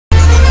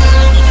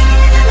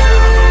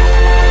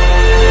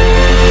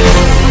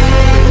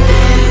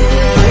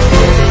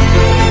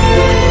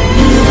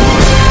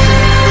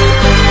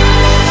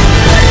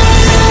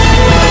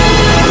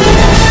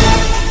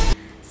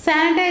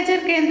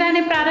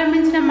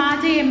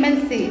మాజీ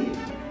MLC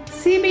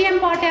CPM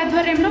party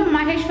ఆధ్వర్యంలో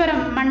మహేశ్వరం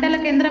మండల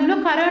కేంద్రంలో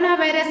కరోనా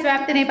వైరస్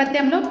వ్యాప్తి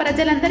నేపథ్యంలో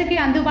ప్రజలందరికీ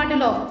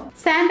అందుబాటులో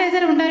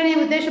శానిటైజర్ ఉండాలనే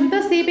ఉద్దేశంతో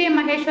సిపిఎం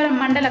మహేశ్వరం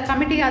మండల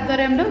కమిటీ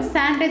ఆధ్వర్యంలో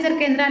శానిటైజర్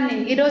కేంద్రాన్ని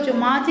ఈరోజు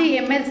మాజీ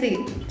ఎమ్మెల్సీ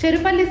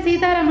చెరుపల్లి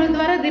సీతారాముల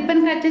ద్వారా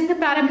రిబ్బన్ కట్ చేసి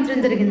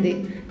ప్రారంభించడం జరిగింది.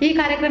 ఈ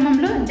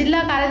కార్యక్రమంలో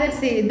జిల్లా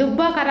కార్యదర్శి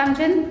దుబ్బా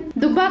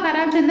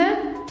కరాంచందర్,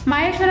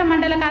 మహేశ్వరం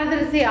మండల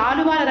కార్యదర్శి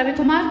ఆలువాల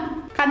రవికుమార్,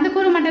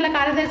 కందుకూరు మండల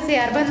కార్యదర్శి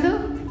అర్బందు,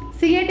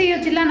 సిఐటియు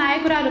జిల్లా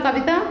నాయకురాలు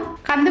కవిత,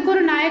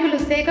 కందుకూరు నాయకులు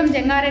సేకం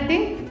Jangareddy,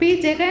 P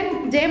Jagan,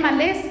 J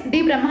Mallesh, D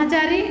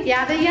బ్రహ్మచారి,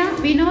 యాదయ్య,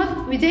 వినోద్,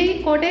 విజయ్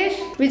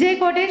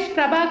కోటేష్,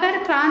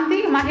 ప్రభాకర్,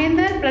 క్రాంతి,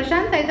 మహేందర్,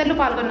 ప్రశాంత్ తదితరులు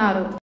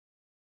పాల్గొన్నారు.